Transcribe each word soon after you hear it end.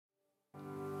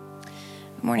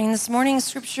Morning. This morning's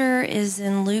scripture is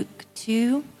in Luke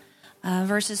 2,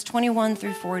 verses 21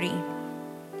 through 40.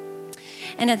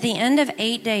 And at the end of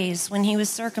 8 days, when he was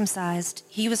circumcised,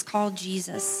 he was called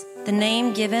Jesus, the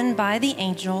name given by the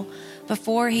angel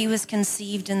before he was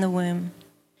conceived in the womb.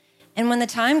 And when the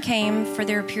time came for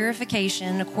their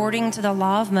purification according to the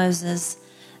law of Moses,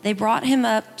 they brought him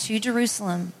up to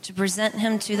Jerusalem to present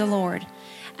him to the Lord.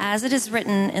 As it is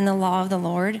written in the law of the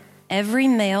Lord, every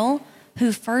male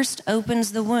who first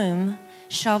opens the womb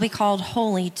shall be called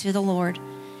holy to the Lord,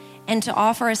 and to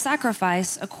offer a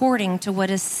sacrifice according to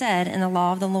what is said in the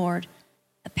law of the Lord,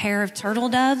 a pair of turtle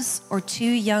doves or 2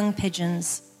 young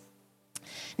pigeons.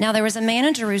 Now there was a man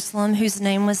in Jerusalem whose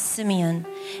name was Simeon,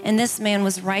 and this man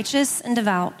was righteous and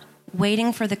devout,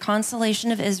 waiting for the consolation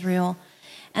of Israel,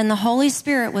 and the Holy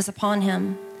Spirit was upon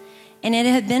him. And it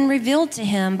had been revealed to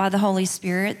him by the Holy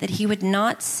Spirit that he would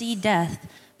not see death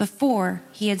before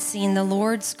he had seen the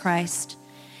Lord's Christ.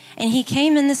 And he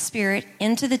came in the Spirit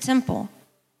into the temple.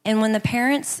 And when the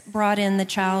parents brought in the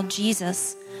child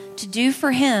Jesus to do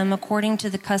for him according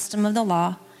to the custom of the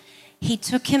law, he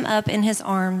took him up in his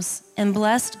arms and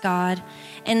blessed God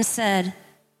and said,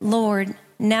 Lord,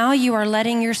 now you are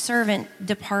letting your servant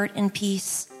depart in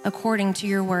peace according to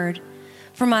your word.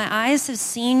 For my eyes have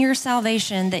seen your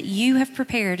salvation that you have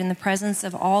prepared in the presence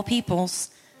of all peoples,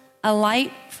 a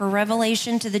light for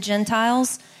revelation to the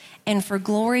Gentiles and for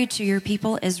glory to your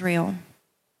people Israel.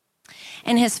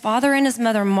 And his father and his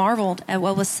mother marveled at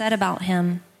what was said about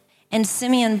him. And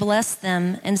Simeon blessed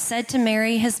them and said to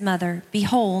Mary his mother,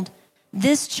 Behold,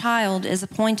 this child is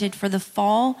appointed for the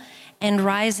fall and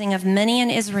rising of many in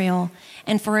Israel,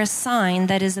 and for a sign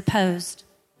that is opposed.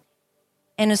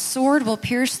 And a sword will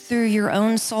pierce through your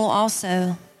own soul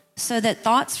also, so that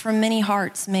thoughts from many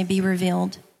hearts may be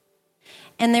revealed.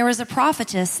 And there was a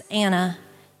prophetess, Anna,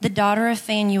 the daughter of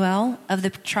Phanuel of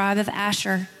the tribe of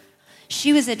Asher.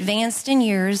 She was advanced in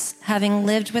years, having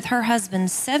lived with her husband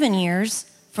 7 years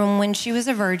from when she was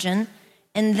a virgin,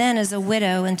 and then as a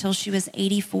widow until she was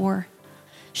 84.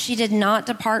 She did not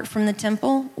depart from the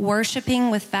temple,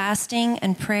 worshiping with fasting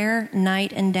and prayer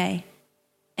night and day.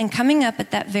 And coming up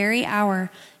at that very hour,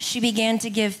 she began to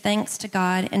give thanks to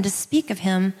God and to speak of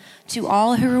him to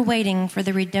all who were waiting for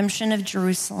the redemption of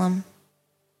Jerusalem.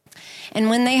 And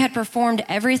when they had performed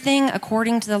everything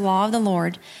according to the law of the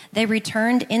Lord, they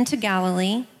returned into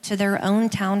Galilee to their own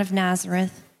town of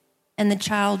Nazareth. And the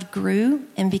child grew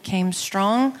and became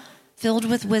strong, filled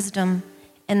with wisdom,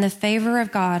 and the favor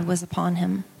of God was upon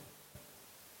him.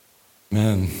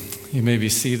 Amen. You may be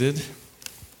seated.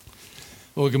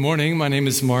 Well, good morning. My name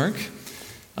is Mark.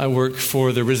 I work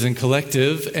for the Risen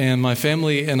Collective, and my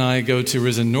family and I go to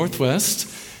Risen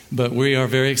Northwest. But we are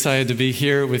very excited to be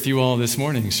here with you all this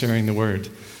morning, sharing the word.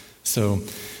 So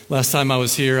last time I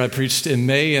was here, I preached in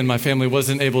May, and my family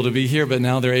wasn't able to be here, but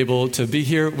now they're able to be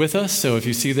here with us. So if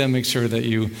you see them, make sure that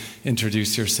you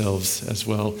introduce yourselves as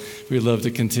well. We'd love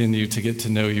to continue to get to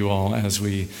know you all as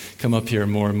we come up here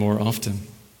more and more often.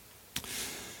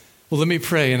 Well, let me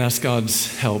pray and ask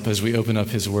God's help as we open up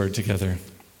his word together.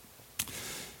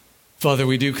 Father,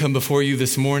 we do come before you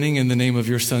this morning in the name of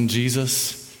your Son,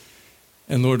 Jesus.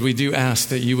 And Lord, we do ask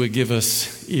that you would give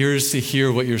us ears to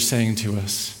hear what you're saying to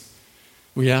us.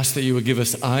 We ask that you would give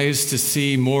us eyes to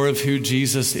see more of who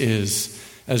Jesus is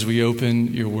as we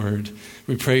open your word.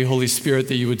 We pray, Holy Spirit,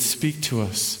 that you would speak to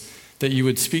us, that you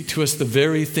would speak to us the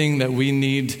very thing that we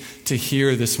need to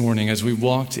hear this morning as we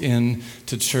walked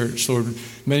into church. Lord,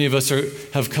 many of us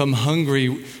have come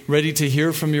hungry, ready to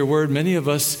hear from your word. Many of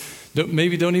us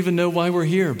maybe don't even know why we're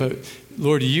here, but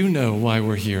Lord, you know why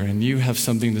we're here, and you have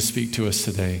something to speak to us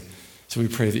today. So we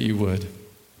pray that you would.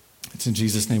 It's in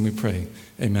Jesus' name we pray.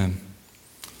 Amen.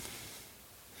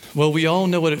 Well, we all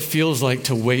know what it feels like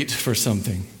to wait for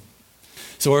something.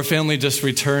 So our family just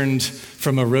returned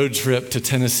from a road trip to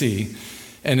Tennessee,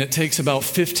 and it takes about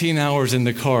 15 hours in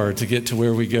the car to get to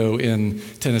where we go in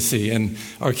Tennessee. And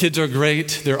our kids are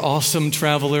great. They're awesome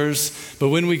travelers. But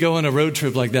when we go on a road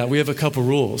trip like that, we have a couple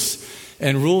rules.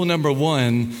 And rule number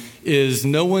 1 is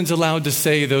no one's allowed to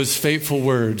say those fateful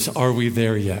words, "Are we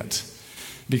there yet?"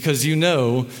 Because you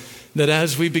know that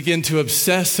as we begin to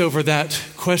obsess over that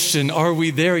question, "Are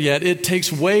we there yet?" it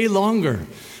takes way longer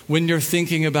when you're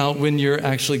thinking about when you're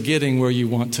actually getting where you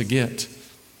want to get.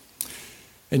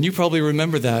 And you probably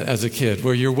remember that as a kid,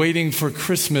 where you're waiting for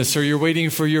Christmas or you're waiting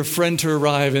for your friend to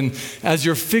arrive. And as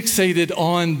you're fixated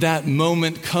on that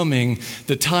moment coming,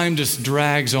 the time just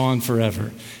drags on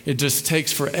forever. It just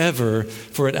takes forever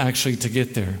for it actually to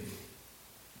get there.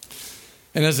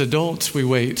 And as adults, we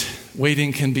wait.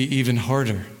 Waiting can be even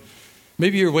harder.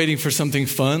 Maybe you're waiting for something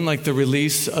fun, like the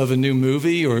release of a new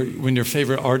movie or when your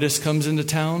favorite artist comes into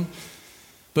town.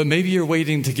 But maybe you're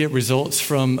waiting to get results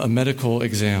from a medical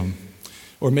exam.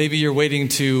 Or maybe you're waiting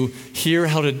to hear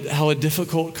how a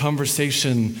difficult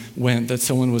conversation went that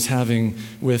someone was having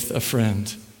with a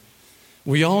friend.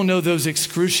 We all know those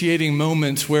excruciating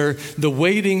moments where the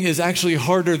waiting is actually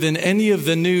harder than any of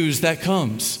the news that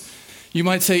comes. You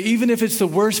might say, even if it's the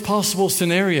worst possible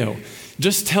scenario,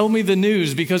 just tell me the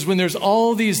news, because when there's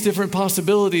all these different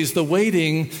possibilities, the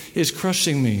waiting is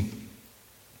crushing me.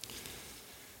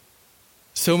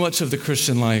 So much of the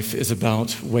Christian life is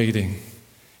about waiting,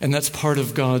 and that's part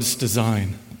of God's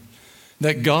design.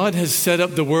 That God has set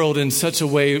up the world in such a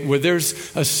way where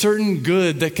there's a certain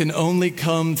good that can only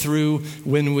come through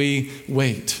when we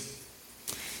wait.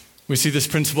 We see this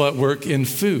principle at work in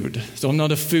food. So I'm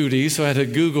not a foodie, so I had to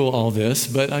Google all this,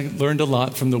 but I learned a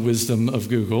lot from the wisdom of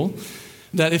Google.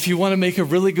 That if you want to make a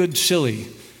really good chili,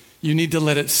 you need to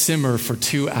let it simmer for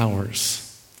 2 hours.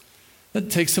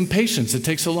 That takes some patience. It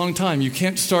takes a long time. You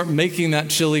can't start making that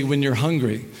chili when you're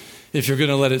hungry if you're going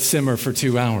to let it simmer for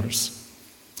 2 hours.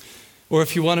 Or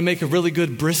if you want to make a really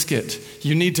good brisket,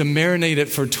 you need to marinate it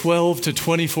for 12 to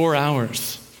 24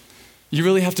 hours. You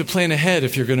really have to plan ahead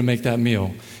if you're going to make that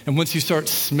meal. And once you start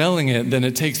smelling it, then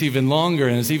it takes even longer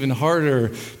and it's even harder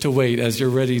to wait as you're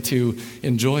ready to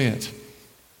enjoy it.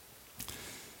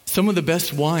 Some of the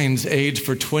best wines age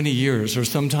for 20 years or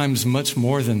sometimes much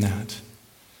more than that.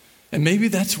 And maybe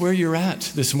that's where you're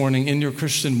at this morning in your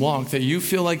Christian walk, that you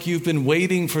feel like you've been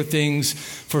waiting for things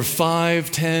for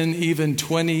 5, 10, even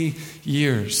 20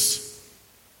 years.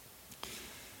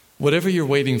 Whatever you're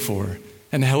waiting for,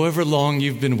 and however long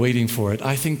you've been waiting for it,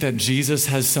 I think that Jesus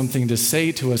has something to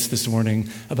say to us this morning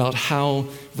about how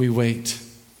we wait.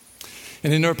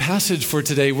 And in our passage for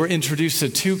today, we're introduced to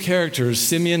two characters,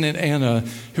 Simeon and Anna,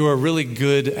 who are really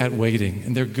good at waiting,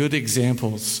 and they're good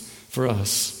examples for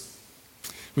us.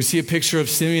 We see a picture of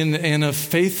Simeon and Anna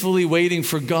faithfully waiting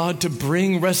for God to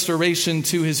bring restoration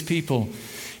to his people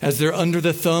as they're under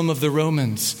the thumb of the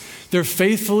Romans. They're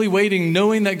faithfully waiting,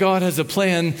 knowing that God has a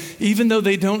plan, even though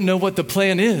they don't know what the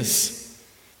plan is.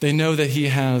 They know that he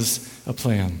has a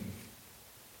plan.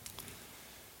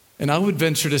 And I would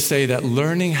venture to say that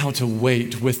learning how to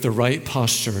wait with the right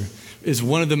posture is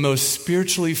one of the most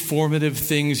spiritually formative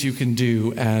things you can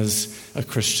do as a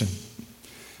Christian.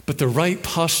 But the right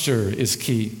posture is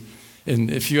key.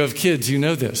 And if you have kids, you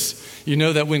know this. You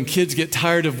know that when kids get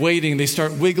tired of waiting, they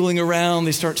start wiggling around,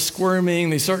 they start squirming,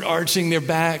 they start arching their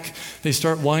back, they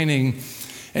start whining.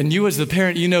 And you as the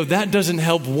parent, you know that doesn't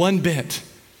help one bit.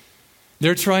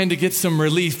 They're trying to get some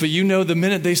relief, but you know the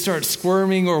minute they start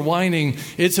squirming or whining,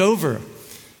 it's over.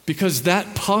 Because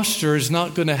that posture is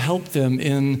not going to help them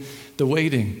in the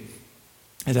waiting.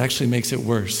 It actually makes it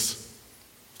worse.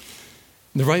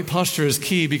 The right posture is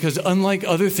key because unlike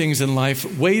other things in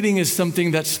life, waiting is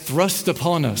something that's thrust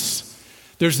upon us.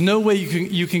 There's no way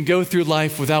you can go through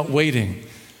life without waiting.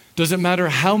 Doesn't matter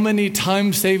how many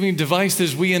time-saving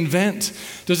devices we invent.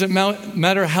 Doesn't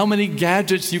matter how many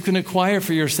gadgets you can acquire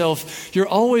for yourself. You're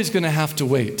always going to have to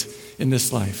wait in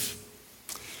this life.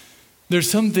 There's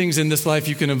some things in this life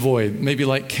you can avoid, maybe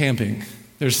like camping.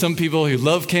 There's some people who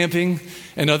love camping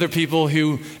and other people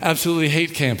who absolutely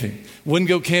hate camping. Wouldn't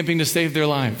go camping to save their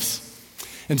lives.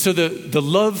 And so the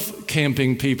love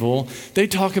camping people, they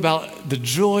talk about the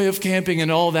joy of camping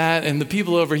and all that, and the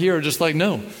people over here are just like,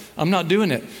 no, I'm not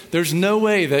doing it. There's no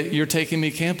way that you're taking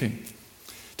me camping.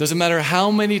 Doesn't matter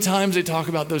how many times they talk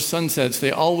about those sunsets,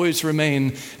 they always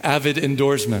remain avid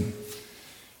indoorsmen.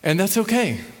 And that's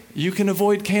okay. You can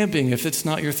avoid camping if it's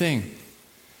not your thing.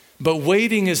 But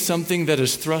waiting is something that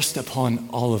is thrust upon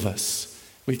all of us.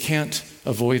 We can't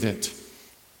avoid it.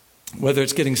 Whether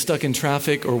it's getting stuck in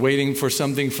traffic or waiting for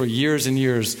something for years and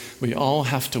years, we all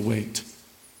have to wait.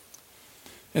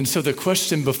 And so the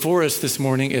question before us this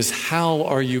morning is, how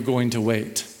are you going to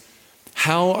wait?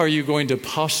 How are you going to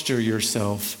posture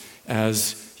yourself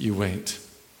as you wait?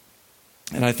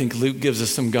 And I think Luke gives us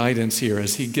some guidance here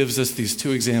as he gives us these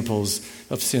two examples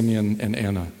of Simeon and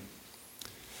Anna.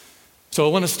 So I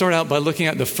want to start out by looking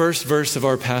at the first verse of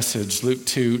our passage, Luke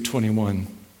 2:21.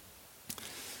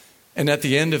 And at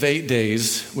the end of 8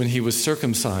 days, when he was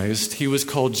circumcised, he was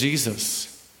called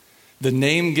Jesus, the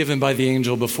name given by the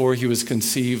angel before he was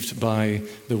conceived in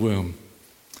the womb.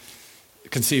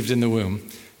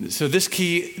 So this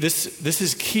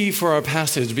is key for our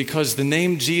passage because the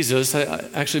name Jesus, I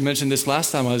actually mentioned this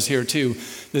last time I was here too,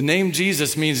 the name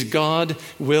Jesus means God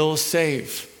will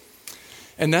save.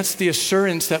 And that's the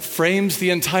assurance that frames the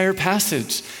entire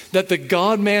passage, that the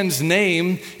God-man's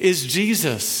name is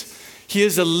Jesus. He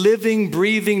is a living,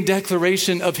 breathing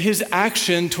declaration of his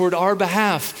action toward our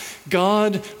behalf.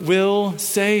 God will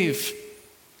save.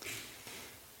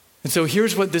 And so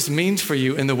here's what this means for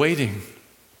you in the waiting.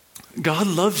 God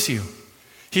loves you.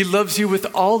 He loves you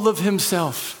with all of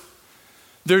himself.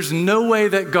 There's no way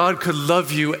that God could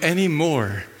love you any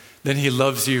more than he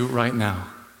loves you right now.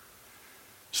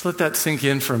 Just let that sink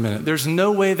in for a minute. There's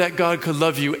no way that God could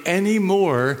love you any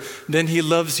more than he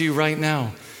loves you right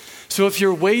now. So if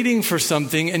you're waiting for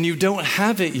something and you don't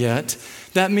have it yet,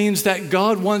 that means that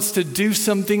God wants to do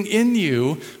something in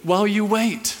you while you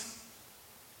wait.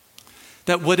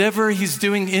 That whatever he's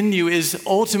doing in you is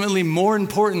ultimately more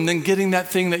important than getting that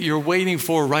thing that you're waiting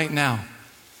for right now.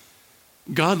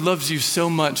 God loves you so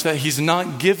much that he's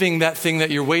not giving that thing that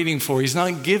you're waiting for. He's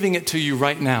not giving it to you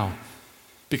right now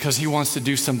because he wants to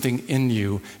do something in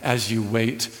you as you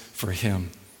wait for him.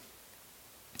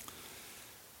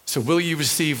 So will you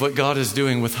receive what God is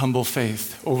doing with humble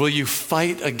faith, or will you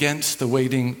fight against the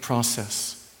waiting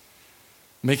process?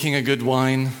 Making a good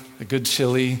wine, a good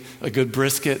chili, a good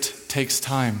brisket takes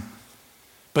time,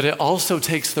 but it also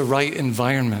takes the right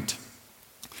environment.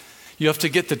 You have to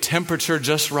get the temperature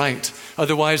just right.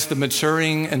 Otherwise, the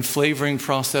maturing and flavoring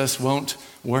process won't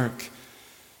work.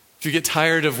 If you get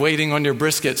tired of waiting on your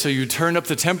brisket, so you turn up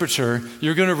the temperature,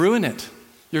 you're going to ruin it.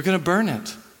 You're going to burn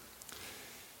it.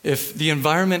 If the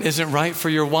environment isn't right for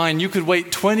your wine, you could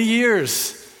wait 20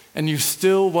 years and you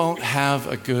still won't have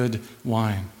a good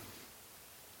wine.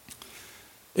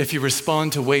 If you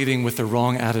respond to waiting with the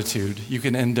wrong attitude, you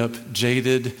can end up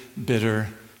jaded, bitter,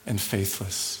 and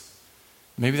faithless.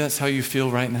 Maybe that's how you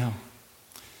feel right now.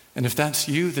 And if that's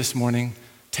you this morning,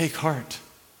 take heart.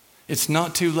 It's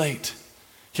not too late.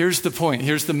 Here's the point.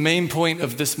 Here's the main point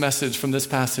of this message from this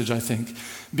passage, I think.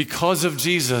 Because of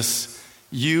Jesus,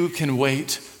 you can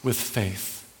wait with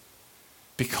faith.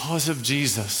 Because of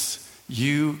Jesus,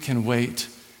 you can wait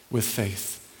with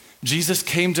faith. Jesus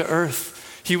came to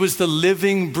earth. He was the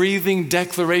living, breathing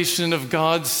declaration of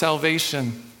God's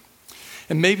salvation.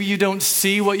 And maybe you don't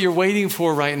see what you're waiting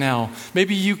for right now.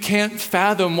 Maybe you can't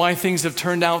fathom why things have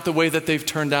turned out the way that they've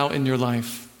turned out in your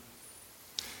life.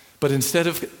 But instead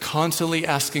of constantly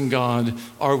asking God,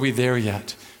 are we there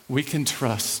yet? We can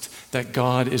trust that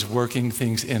God is working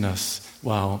things in us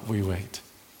while we wait.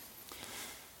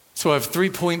 So I have 3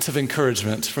 points of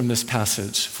encouragement from this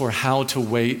passage for how to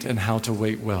wait and how to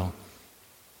wait well.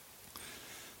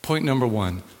 Point number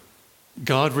 1,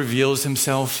 God reveals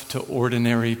himself to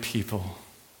ordinary people.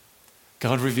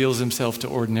 God reveals himself to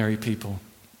ordinary people.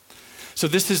 So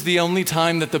this is the only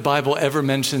time that the Bible ever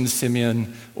mentions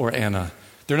Simeon or Anna.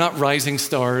 They're not rising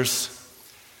stars.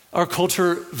 Our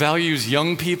culture values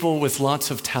young people with lots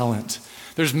of talent.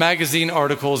 There's magazine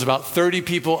articles about 30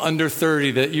 people under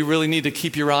 30 that you really need to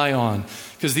keep your eye on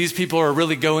because these people are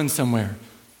really going somewhere.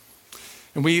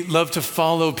 And we love to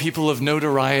follow people of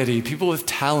notoriety, people with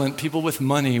talent, people with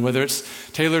money, whether it's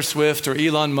Taylor Swift or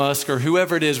Elon Musk or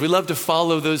whoever it is. We love to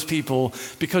follow those people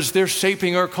because they're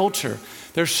shaping our culture.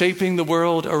 They're shaping the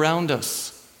world around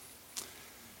us.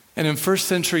 And in first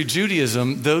century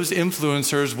Judaism, those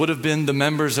influencers would have been the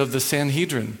members of the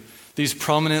Sanhedrin, these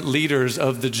prominent leaders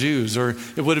of the Jews, or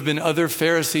it would have been other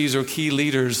Pharisees or key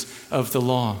leaders of the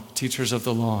law, teachers of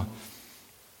the law.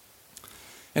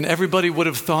 And everybody would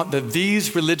have thought that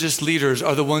these religious leaders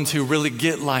are the ones who really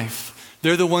get life.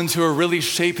 They're the ones who are really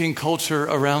shaping culture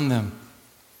around them.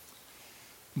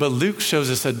 But Luke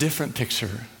shows us a different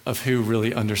picture of who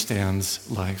really understands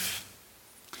life.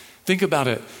 Think about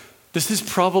it. This is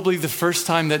probably the first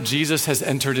time that Jesus has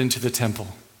entered into the temple.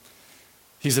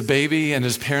 He's a baby and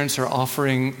his parents are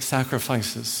offering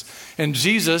sacrifices. And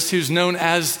Jesus, who's known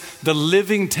as the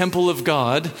living temple of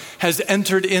God, has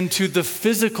entered into the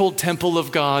physical temple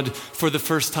of God for the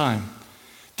first time.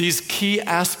 These key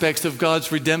aspects of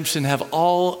God's redemption have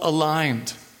all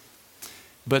aligned.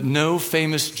 But no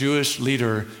famous Jewish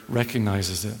leader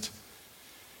recognizes it.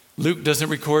 Luke doesn't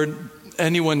record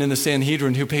anyone in the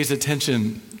Sanhedrin who pays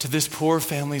attention to this poor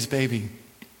family's baby.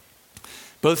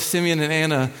 Both Simeon and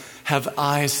Anna have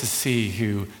eyes to see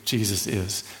who Jesus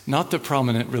is. Not the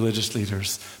prominent religious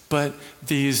leaders, but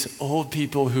these old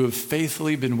people who have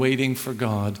faithfully been waiting for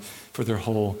God for their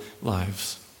whole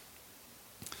lives.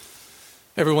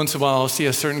 Every once in a while, I'll see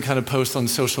a certain kind of post on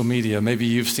social media, maybe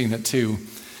you've seen it too,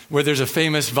 where there's a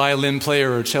famous violin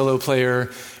player or cello player,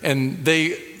 and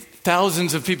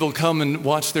thousands of people come and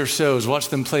watch their shows, watch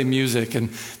them play music, and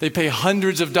they pay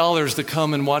hundreds of dollars to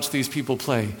come and watch these people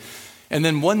play. And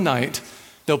then one night,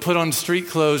 they'll put on street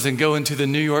clothes and go into the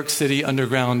New York City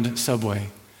underground subway.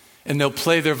 And they'll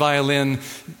play their violin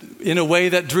in a way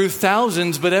that drew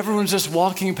thousands, but everyone's just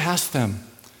walking past them.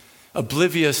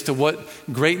 oblivious to what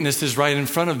greatness is right in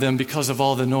front of them because of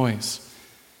all the noise.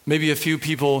 Maybe a few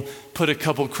people put a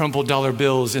couple crumpled dollar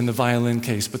bills in the violin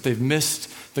case, but they've missed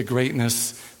the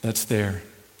greatness that's there.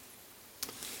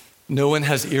 No one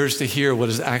has ears to hear what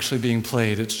is actually being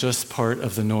played. It's just part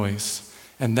of the noise.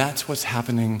 And that's what's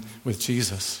happening with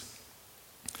Jesus.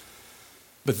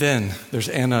 But then there's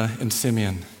Anna and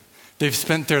Simeon. They've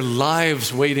spent their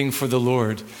lives waiting for the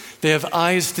Lord. They have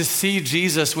eyes to see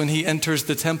Jesus when he enters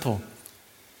the temple.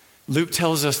 Luke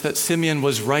tells us that Simeon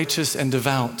was righteous and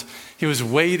devout. He was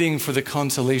waiting for the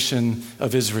consolation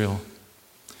of Israel.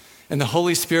 And the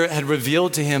Holy Spirit had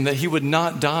revealed to him that he would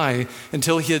not die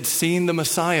until he had seen the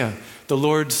Messiah, the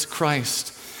Lord's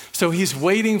Christ. So he's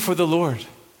waiting for the Lord.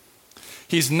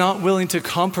 He's not willing to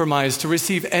compromise, to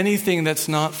receive anything that's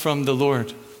not from the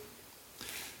Lord.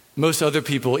 Most other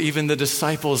people, even the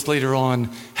disciples later on,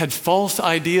 had false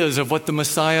ideas of what the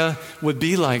Messiah would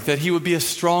be like, that he would be a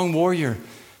strong warrior,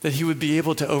 that he would be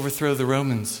able to overthrow the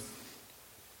Romans.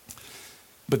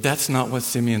 But that's not what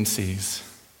Simeon sees.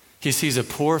 He sees a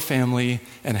poor family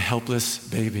and a helpless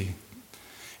baby.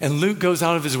 And Luke goes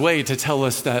out of his way to tell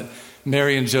us that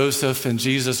Mary and Joseph and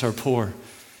Jesus are poor.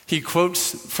 He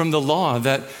quotes from the law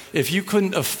that if you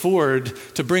couldn't afford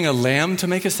to bring a lamb to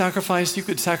make a sacrifice, you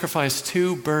could sacrifice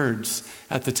 2 birds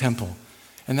at the temple.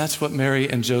 And that's what Mary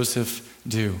and Joseph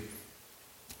do.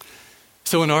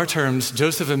 So in our terms,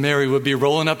 Joseph and Mary would be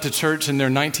rolling up to church in their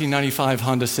 1995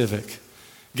 Honda Civic,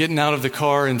 getting out of the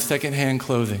car in secondhand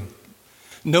clothing.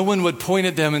 No one would point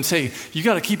at them and say, you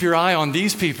got to keep your eye on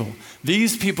these people.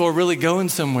 These people are really going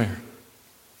somewhere.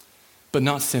 But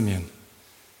not Simeon.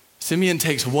 Simeon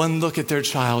takes one look at their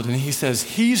child and he says,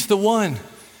 he's the one.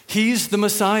 He's the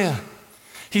Messiah.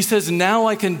 He says, now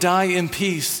I can die in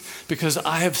peace because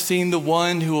I have seen the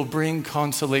one who will bring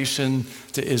consolation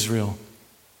to Israel.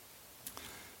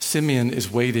 Simeon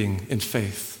is waiting in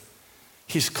faith.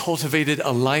 He's cultivated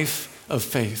a life of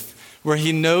faith where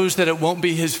he knows that it won't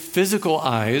be his physical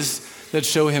eyes that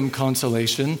show him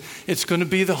consolation. It's going to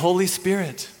be the Holy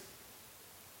Spirit.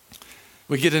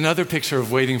 We get another picture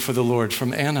of waiting for the Lord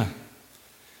from Anna.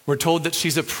 We're told that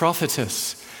she's a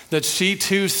prophetess, that she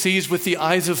too sees with the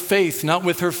eyes of faith, not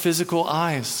with her physical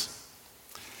eyes.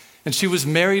 And she was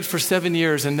married for 7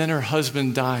 years and then her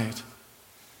husband died.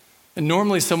 And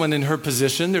normally someone in her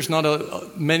position, there's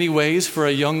not many ways for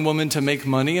a young woman to make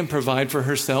money and provide for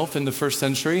herself in the first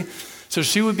century. So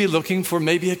she would be looking for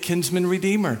maybe a kinsman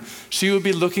redeemer. She would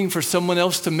be looking for someone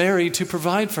else to marry to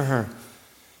provide for her.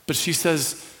 But she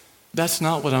says, that's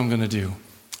not what I'm going to do.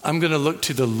 I'm going to look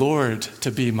to the Lord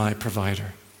to be my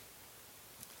provider.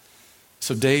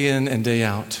 So day in and day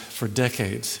out, for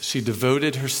decades, she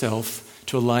devoted herself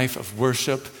to a life of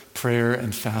worship, prayer,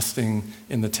 and fasting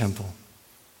in the temple.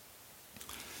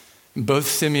 Both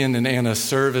Simeon and Anna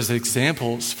serve as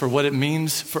examples for what it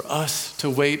means for us to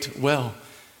wait well.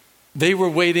 They were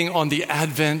waiting on the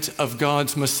advent of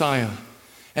God's Messiah.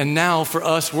 And now for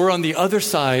us, we're on the other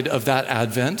side of that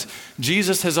advent.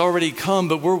 Jesus has already come,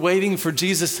 but we're waiting for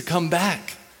Jesus to come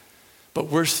back. But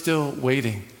we're still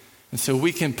waiting. And so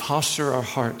we can posture our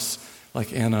hearts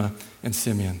like Anna and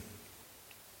Simeon.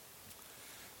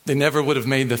 They never would have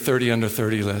made the 30 under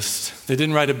 30 list. They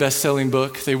didn't write a best-selling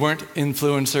book. They weren't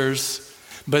influencers.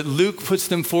 But Luke puts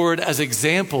them forward as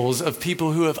examples of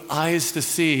people who have eyes to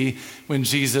see when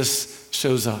Jesus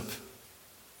shows up.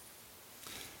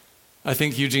 I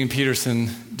think Eugene Peterson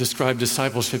described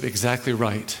discipleship exactly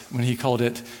right when he called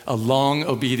it a long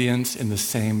obedience in the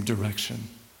same direction.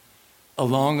 A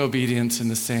long obedience in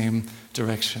the same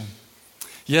direction.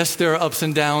 Yes, there are ups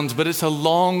and downs, but it's a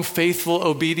long, faithful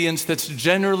obedience that's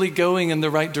generally going in the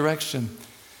right direction.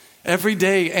 Every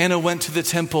day, Anna went to the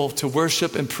temple to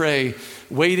worship and pray,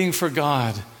 waiting for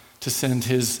God to send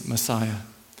his Messiah.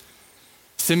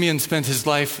 Simeon spent his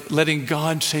life letting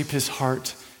God shape his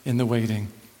heart in the waiting.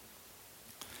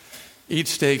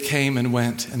 Each day came and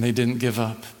went, and they didn't give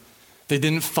up. They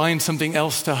didn't find something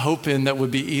else to hope in that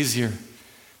would be easier.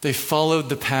 They followed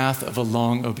the path of a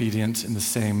long obedience in the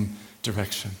same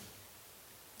direction.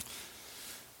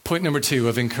 Point number 2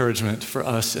 of encouragement for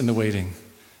us in the waiting.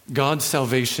 God's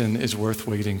salvation is worth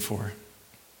waiting for.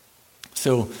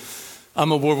 So,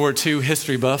 I'm a World War II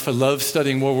history buff. I love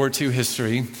studying World War II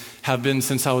history, have been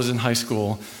since I was in high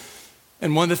school.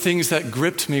 And one of the things that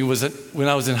gripped me was that when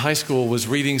I was in high school was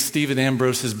reading Stephen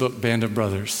Ambrose's book, Band of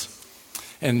Brothers.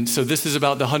 And so this is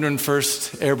about the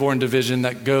 101st Airborne Division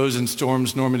that goes and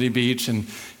storms Normandy Beach and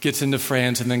gets into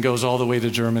France and then goes all the way to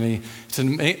Germany. It's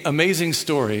an amazing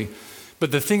story.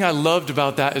 But the thing I loved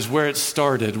about that is where it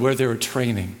started, where they were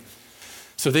training.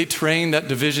 So they trained, that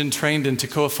division trained in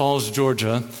Toccoa Falls,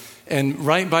 Georgia, And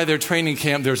right by their training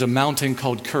camp, there's a mountain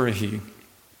called Currahee.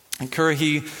 And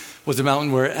Currahee was a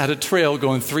mountain where it had a trail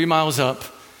going 3 miles up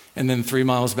and then 3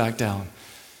 miles back down.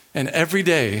 And every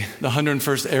day, the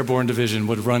 101st Airborne Division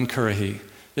would run Currahee.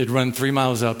 They'd run 3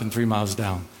 miles up and 3 miles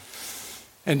down.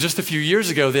 And just a few years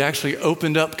ago, they actually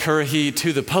opened up Currahee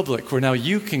to the public, where now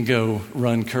you can go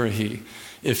run Currahee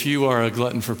if you are a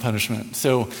glutton for punishment.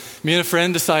 So me and a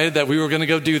friend decided that we were going to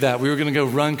go do that. We were going to go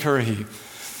run Currahee.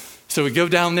 So we go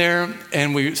down there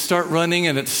and we start running,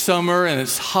 and it's summer and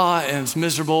it's hot and it's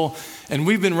miserable. And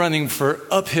we've been running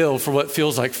uphill for what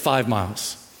feels like 5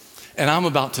 miles. And I'm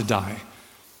about to die.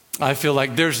 I feel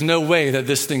like there's no way that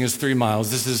this thing is 3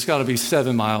 miles. This has got to be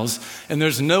 7 miles. And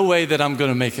there's no way that I'm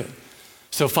going to make it.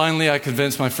 So finally I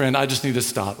convinced my friend, I just need to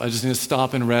stop. I just need to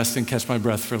stop and rest and catch my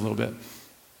breath for a little bit.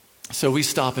 So we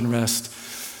stop and rest.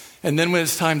 And then when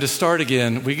it's time to start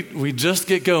again, we just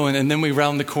get going, and then we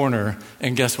round the corner,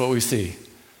 and guess what we see?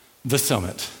 The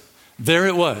summit. There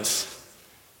it was.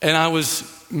 And I was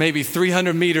maybe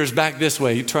 300 meters back this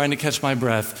way trying to catch my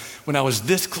breath when I was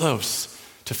this close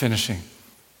to finishing.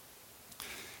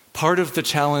 Part of the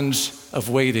challenge of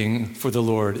waiting for the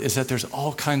Lord is that there's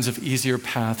all kinds of easier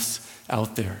paths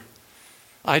out there.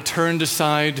 I turned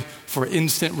aside for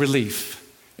instant relief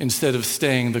instead of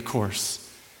staying the course.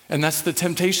 And that's the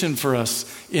temptation for us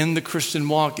in the Christian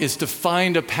walk, is to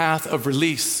find a path of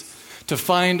release, to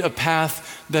find a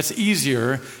path that's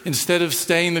easier instead of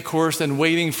staying the course and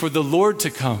waiting for the Lord to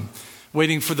come,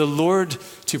 waiting for the Lord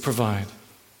to provide.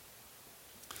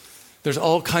 There's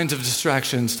all kinds of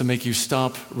distractions to make you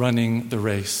stop running the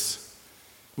race.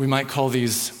 We might call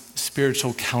these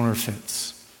spiritual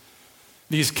counterfeits.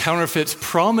 These counterfeits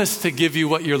promise to give you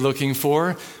what you're looking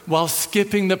for while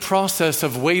skipping the process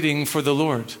of waiting for the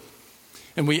Lord.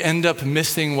 And we end up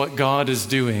missing what God is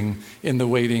doing in the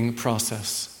waiting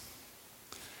process.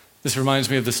 This reminds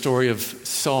me of the story of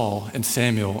Saul and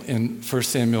Samuel in 1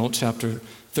 Samuel chapter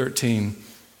 13.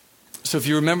 So if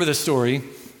you remember the story,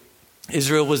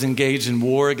 Israel was engaged in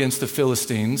war against the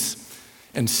Philistines,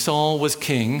 and Saul was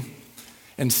king,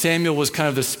 and Samuel was kind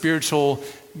of the spiritual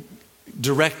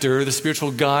director, the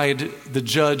spiritual guide, the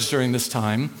judge during this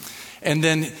time. And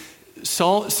then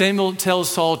Samuel tells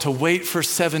Saul to wait for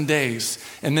 7 days,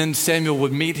 and then Samuel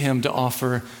would meet him to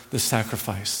offer the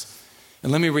sacrifice.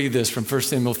 And let me read this from 1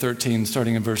 Samuel 13,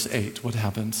 starting in verse 8. What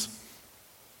happens?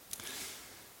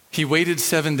 He waited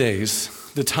 7 days,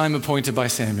 the time appointed by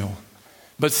Samuel.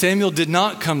 But Samuel did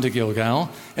not come to Gilgal,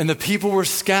 and the people were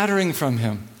scattering from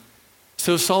him.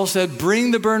 So Saul said,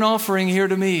 "Bring the burnt offering here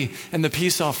to me, and the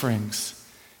peace offerings."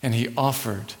 And he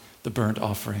offered the burnt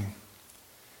offering.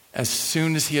 As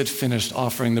soon as he had finished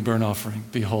offering the burnt offering,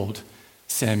 behold,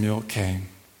 Samuel came.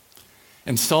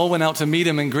 And Saul went out to meet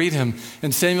him and greet him.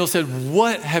 And Samuel said,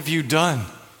 "What have you done?"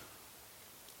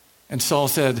 And Saul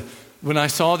said, "When I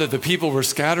saw that the people were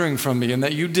scattering from me, and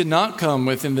that you did not come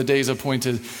within the days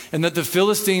appointed, and that the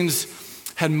Philistines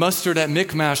had mustered at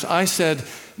Michmash, I said,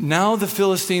 now the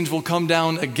Philistines will come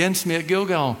down against me at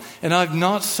Gilgal, and I've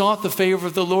not sought the favor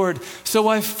of the Lord. So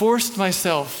I forced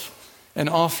myself and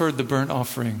offered the burnt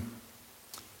offering."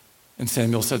 And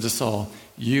Samuel said to Saul,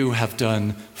 "You have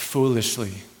done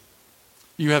foolishly.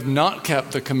 You have not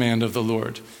kept the command of the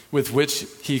Lord with which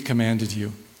he commanded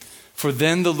you. For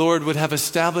then the Lord would have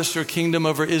established your kingdom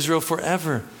over Israel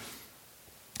forever.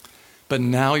 But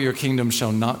now your kingdom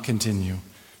shall not continue.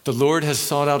 The Lord has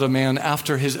sought out a man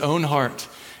after his own heart,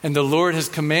 and the Lord has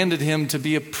commanded him to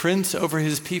be a prince over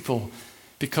his people,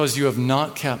 because you have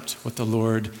not kept what the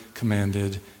Lord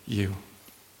commanded you."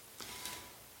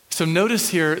 So notice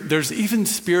here, there's even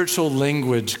spiritual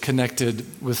language connected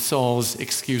with Saul's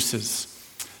excuses.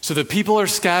 So the people are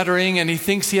scattering, and he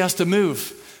thinks he has to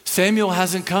move. Samuel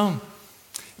hasn't come,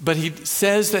 but he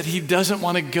says that he doesn't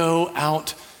want to go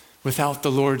out without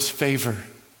the Lord's favor,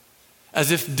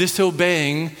 as if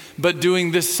disobeying but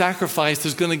doing this sacrifice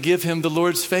is going to give him the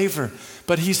Lord's favor.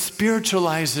 But he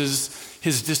spiritualizes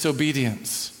his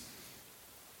disobedience.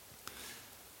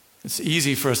 It's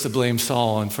easy for us to blame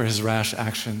Saul and for his rash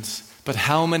actions. But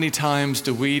how many times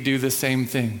do we do the same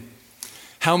thing?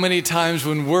 How many times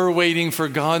when we're waiting for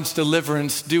God's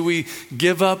deliverance do we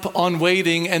give up on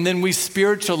waiting, and then we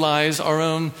spiritualize our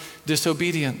own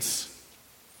disobedience?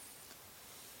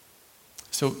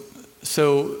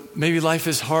 So maybe life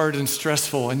is hard and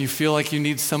stressful, and you feel like you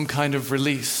need some kind of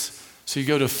release. So you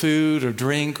go to food or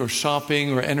drink or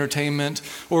shopping or entertainment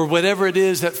or whatever it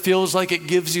is that feels like it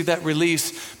gives you that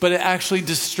release, but it actually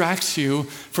distracts you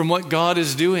from what God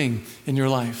is doing in your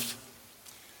life.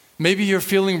 Maybe you're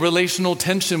feeling relational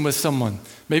tension with someone,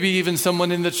 maybe even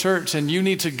someone in the church, and you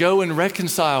need to go and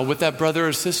reconcile with that brother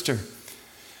or sister.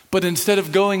 But instead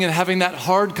of going and having that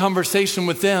hard conversation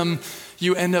with them,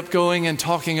 you end up going and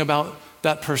talking about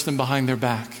that person behind their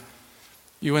back.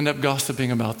 You end up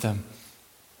gossiping about them.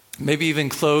 Maybe even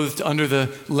clothed under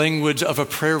the language of a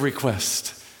prayer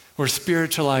request. We're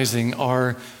spiritualizing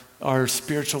our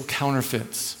spiritual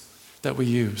counterfeits that we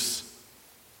use.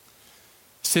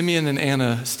 Simeon and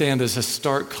Anna stand as a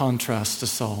stark contrast to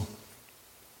Saul.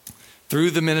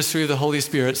 Through the ministry of the Holy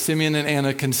Spirit, Simeon and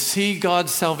Anna can see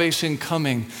God's salvation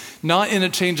coming, not in a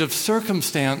change of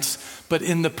circumstance, but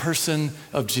in the person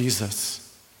of Jesus.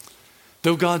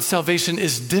 Though God's salvation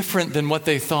is different than what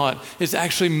they thought, it's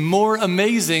actually more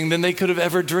amazing than they could have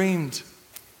ever dreamed.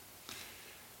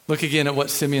 Look again at what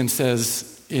Simeon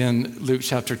says in Luke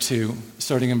chapter 2,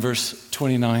 starting in verse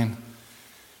 29.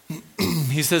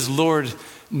 He says, "Lord,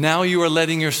 now you are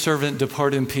letting your servant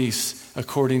depart in peace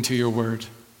according to your word.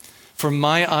 For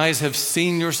my eyes have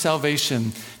seen your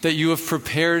salvation that you have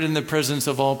prepared in the presence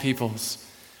of all peoples,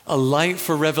 a light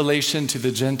for revelation to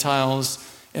the Gentiles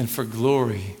and for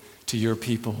glory to your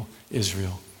people,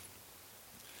 Israel."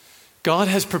 God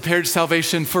has prepared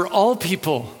salvation for all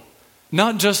people,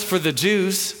 not just for the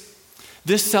Jews.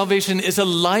 This salvation is a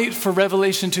light for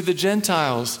revelation to the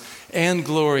Gentiles and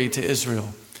glory to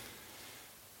Israel.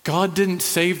 God didn't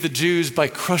save the Jews by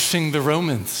crushing the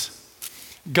Romans.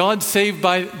 God saved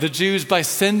the Jews by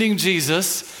sending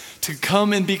Jesus to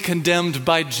come and be condemned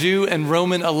by Jew and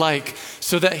Roman alike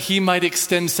so that he might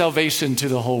extend salvation to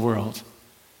the whole world.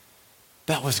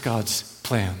 That was God's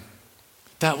plan.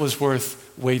 That was worth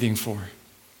waiting for.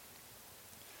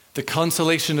 The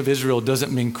consolation of Israel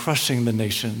doesn't mean crushing the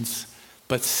nations,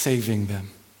 but saving them.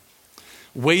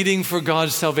 Waiting for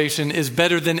God's salvation is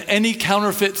better than any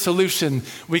counterfeit solution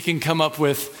we can come up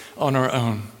with on our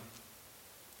own.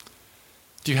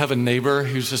 Do you have a neighbor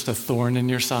who's just a thorn in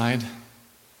your side?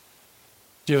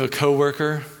 Do you have a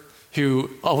coworker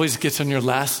who always gets on your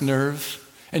last nerve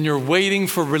and you're waiting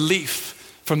for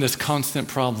relief from this constant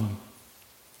problem?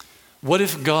 What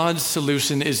if God's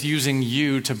solution is using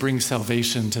you to bring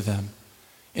salvation to them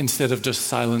instead of just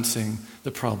silencing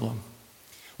the problem?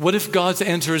 What if God's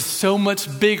answer is so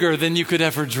much bigger than you could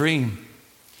ever dream?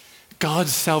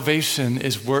 God's salvation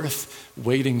is worth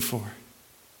waiting for.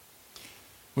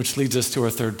 Which leads us to our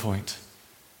third point.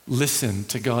 Listen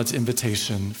to God's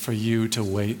invitation for you to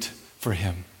wait for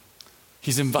him.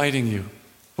 He's inviting you,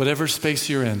 whatever space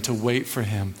you're in, to wait for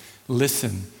him.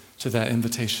 Listen to that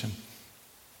invitation.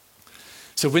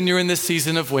 So when you're in this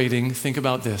season of waiting, think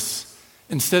about this.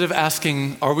 Instead of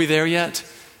asking, "Are we there yet?"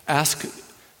 ask,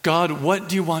 "God, what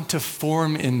do you want to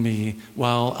form in me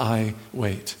while I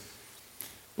wait?"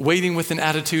 Waiting with an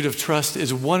attitude of trust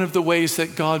is one of the ways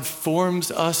that God forms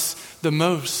us the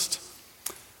most.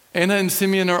 Anna and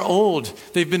Simeon are old.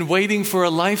 They've been waiting for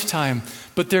a lifetime,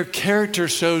 but their character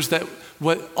shows that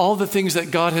all the things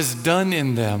that God has done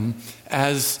in them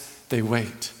as they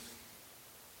wait.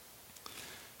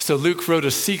 So Luke wrote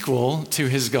a sequel to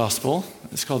his gospel.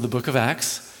 It's called the Book of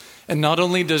Acts. And not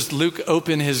only does Luke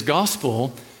open his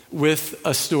gospel with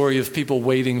a story of people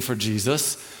waiting for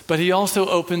Jesus, but he also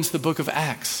opens the book of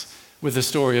Acts with a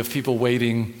story of people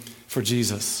waiting for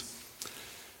Jesus.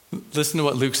 Listen to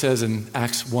what Luke says in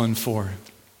Acts 1:4.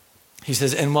 He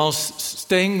says, "And while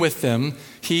staying with them,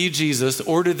 he, Jesus,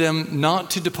 ordered them not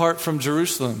to depart from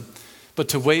Jerusalem, but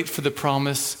to wait for the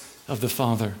promise of the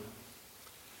Father."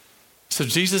 So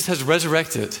Jesus has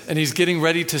resurrected, and he's getting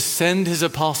ready to send his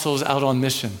apostles out on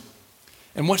mission.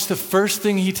 And what's the first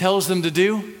thing he tells them to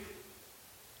do?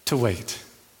 To wait.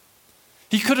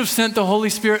 He could have sent the Holy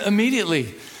Spirit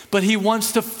immediately, but he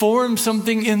wants to form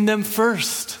something in them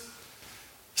first.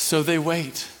 So they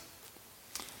wait.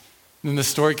 Then the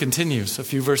story continues a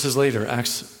few verses later,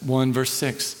 Acts 1 verse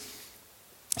 6.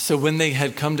 "So when they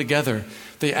had come together,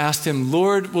 they asked him,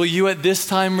 'Lord, will you at this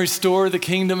time restore the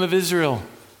kingdom of Israel?'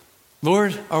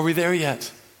 'Lord, are we there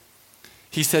yet?'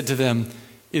 He said to them,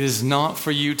 'It is not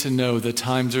for you to know the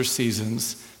times or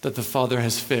seasons that the Father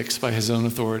has fixed by his own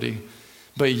authority,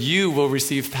 but you will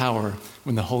receive power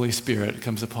when the Holy Spirit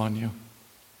comes upon you.'"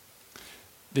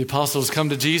 The apostles come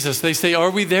to Jesus. They say, "Are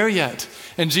we there yet?"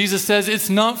 And Jesus says, "It's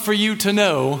not for you to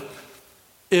know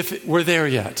if we're there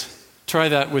yet." Try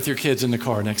that with your kids in the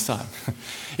car next time.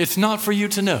 It's not for you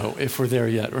to know if we're there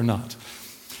yet or not.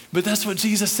 But that's what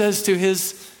Jesus says to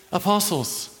his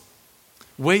apostles.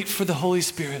 Wait for the Holy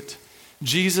Spirit.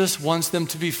 Jesus wants them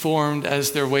to be formed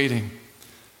as they're waiting.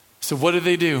 So what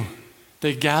do?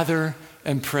 They gather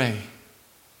and pray.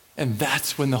 And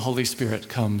that's when the Holy Spirit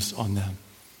comes on them.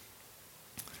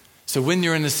 So when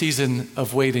you're in the season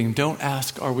of waiting, don't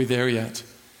ask, "Are we there yet?"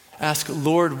 Ask,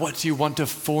 "Lord, what do you want to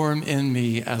form in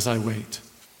me as I wait?"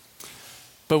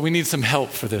 But we need some help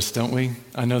for this, don't we?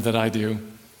 I know that I do.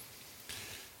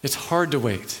 It's hard to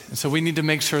wait. And so we need to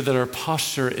make sure that our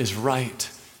posture is right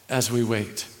as we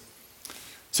wait.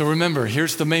 So remember,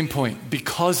 here's the main point.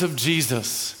 Because of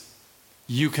Jesus,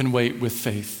 you can wait with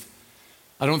faith.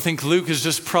 I don't think Luke is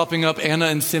just propping up Anna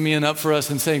and Simeon up for us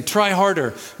and saying, try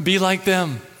harder, be like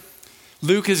them.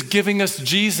 Luke is giving us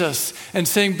Jesus and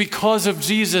saying, because of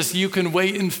Jesus, you can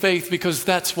wait in faith, because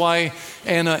that's why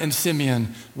Anna and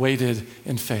Simeon waited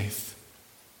in faith.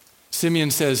 Simeon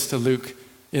says to Luke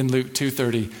in Luke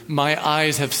 2:30, my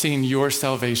eyes have seen your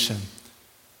salvation.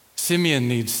 Simeon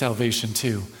needs salvation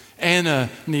too. Anna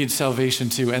needs salvation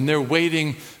too, and they're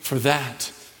waiting for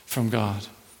that from God.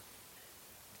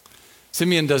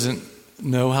 Simeon doesn't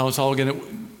know how it's all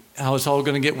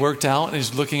going to get worked out, and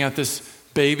he's looking at this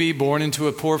baby born into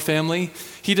a poor family.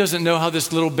 He doesn't know how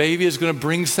this little baby is going to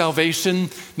bring salvation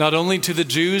not only to the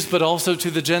Jews but also to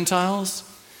the Gentiles.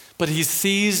 But he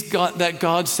sees that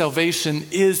God's salvation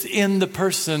is in the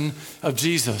person of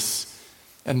Jesus,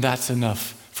 and that's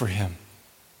enough for him.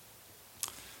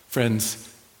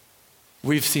 Friends,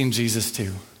 we've seen Jesus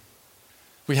too.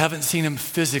 We haven't seen him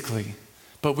physically,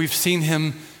 but we've seen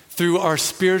him through our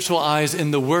spiritual eyes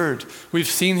in the Word. We've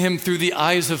seen him through the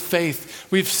eyes of faith.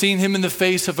 We've seen him in the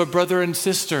face of a brother and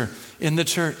sister in the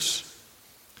church.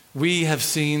 We have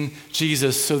seen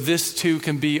Jesus, so this too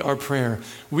can be our prayer.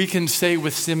 We can say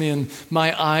with Simeon,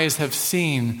 my eyes have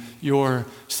seen your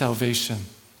salvation.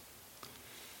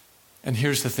 And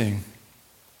here's the thing.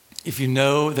 If you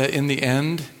know that in the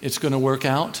end it's going to work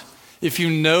out, if you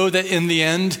know that in the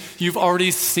end you've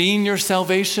already seen your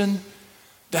salvation,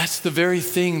 that's the very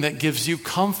thing that gives you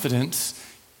confidence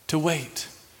to wait.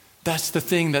 That's the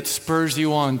thing that spurs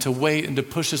you on to wait and to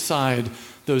push aside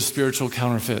those spiritual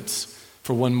counterfeits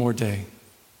for one more day.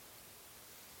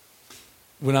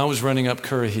 When I was running up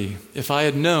Currahee, if I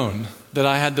had known that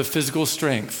I had the physical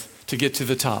strength to get to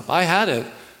the top, I had it.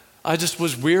 I just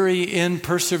was weary in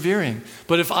persevering.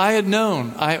 But if I had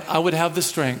known I would have the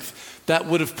strength, that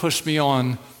would have pushed me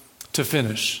on to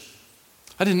finish.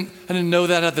 I didn't know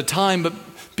that at the time, but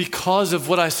because of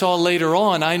what I saw later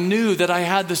on, I knew that I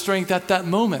had the strength at that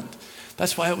moment.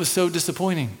 That's why it was so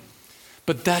disappointing.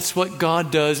 But that's what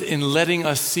God does in letting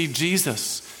us see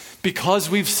Jesus. Because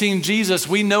we've seen Jesus,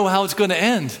 we know how it's going to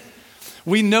end.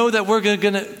 We know that we're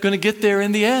going to get there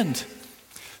in the end.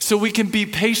 So we can be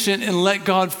patient and let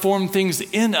God form things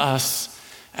in us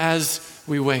as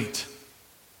we wait.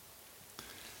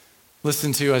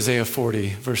 Listen to Isaiah 40,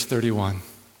 verse 31.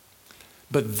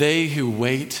 But they who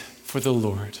wait for the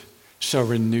Lord shall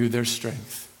renew their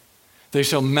strength. They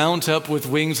shall mount up with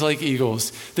wings like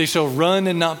eagles. They shall run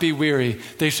and not be weary.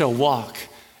 They shall walk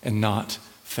and not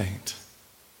faint.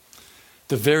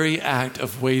 The very act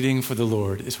of waiting for the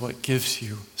Lord is what gives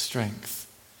you strength.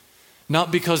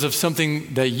 Not because of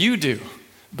something that you do,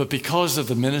 but because of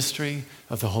the ministry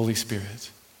of the Holy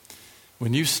Spirit.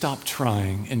 When you stop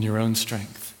trying in your own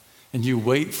strength and you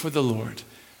wait for the Lord,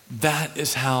 that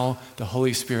is how the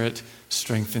Holy Spirit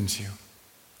strengthens you,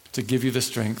 to give you the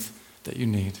strength that you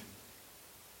need.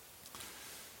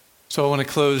 So I want to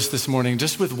close this morning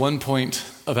just with one point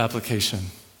of application.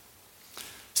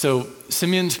 So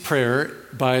Simeon's prayer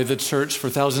by the church for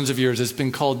thousands of years has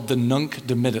been called the Nunc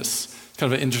Dimittis.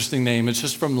 Kind of an interesting name. It's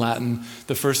just from Latin,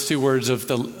 the first two words of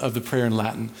the prayer in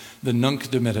Latin, the Nunc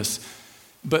Dimittis.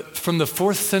 But from the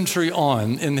 4th century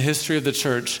on in the history of the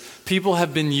church, people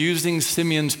have been using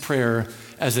Simeon's prayer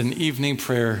as an evening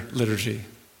prayer liturgy,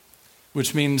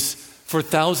 which means for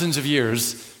thousands of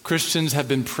years, Christians have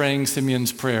been praying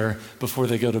Simeon's prayer before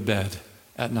they go to bed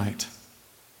at night.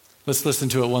 Let's listen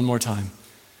to it one more time.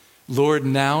 Lord,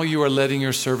 now you are letting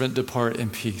your servant depart in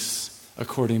peace,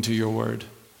 according to your word.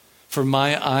 For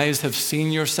my eyes have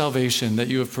seen your salvation that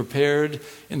you have prepared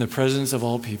in the presence of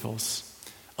all peoples,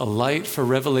 a light for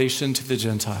revelation to the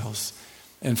Gentiles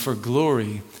and for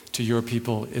glory to your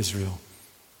people Israel.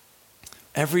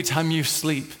 Every time you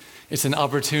sleep, it's an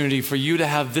opportunity for you to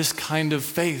have this kind of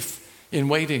faith in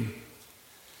waiting.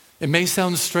 It may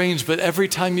sound strange, but every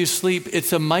time you sleep,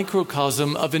 it's a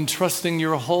microcosm of entrusting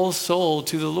your whole soul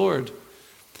to the Lord.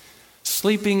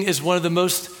 Sleeping is one of the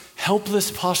most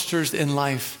helpless postures in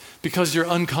life because you're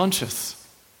unconscious.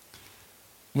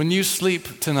 When you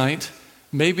sleep tonight,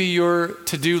 maybe your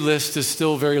to-do list is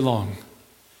still very long,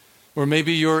 or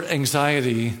maybe your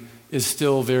anxiety is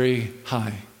still very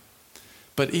high.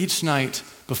 But each night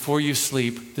before you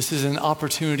sleep, this is an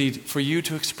opportunity for you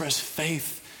to express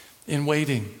faith in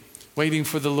waiting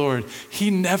for the Lord.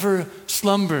 He never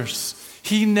slumbers.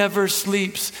 He never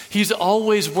sleeps. He's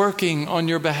always working on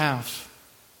your behalf.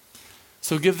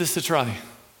 So give this a try.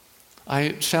 I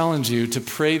challenge you to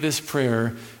pray this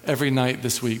prayer every night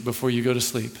this week before you go to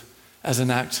sleep as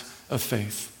an act of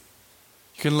faith.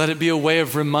 You can let it be a way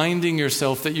of reminding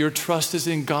yourself that your trust is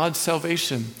in God's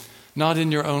salvation, not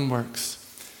in your own works.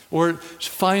 Or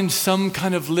find some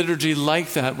kind of liturgy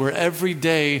like that where every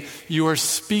day you are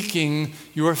speaking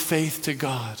your faith to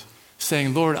God,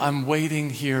 saying, Lord, I'm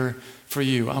waiting here for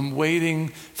you. I'm waiting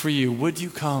for you. Would you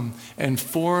come and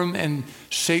form and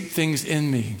shape things in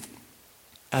me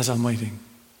as I'm waiting?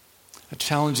 I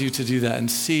challenge you to do that and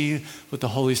see what the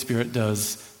Holy Spirit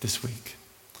does this week.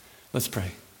 Let's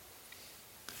pray.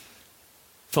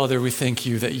 Father, we thank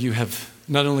you that you have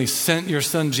not only sent your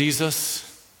son Jesus,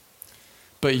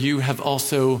 but you have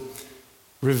also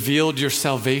revealed your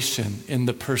salvation in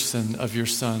the person of your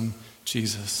son,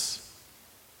 Jesus.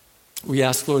 We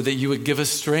ask, Lord, that you would give us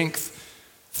strength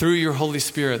through your Holy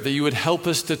Spirit, that you would help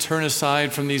us to turn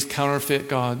aside from these counterfeit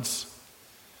gods,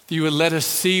 that you would let us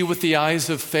see with the eyes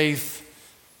of faith.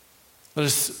 Let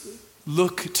us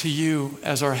look to you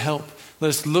as our help. Let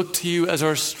us look to you as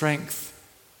our strength.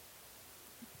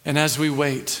 And as we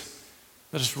wait,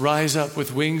 let us rise up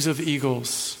with wings of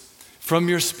eagles from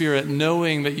your Spirit,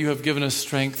 knowing that you have given us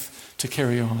strength to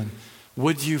carry on.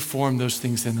 Would you form those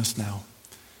things in us now?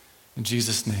 In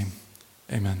Jesus' name,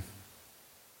 amen.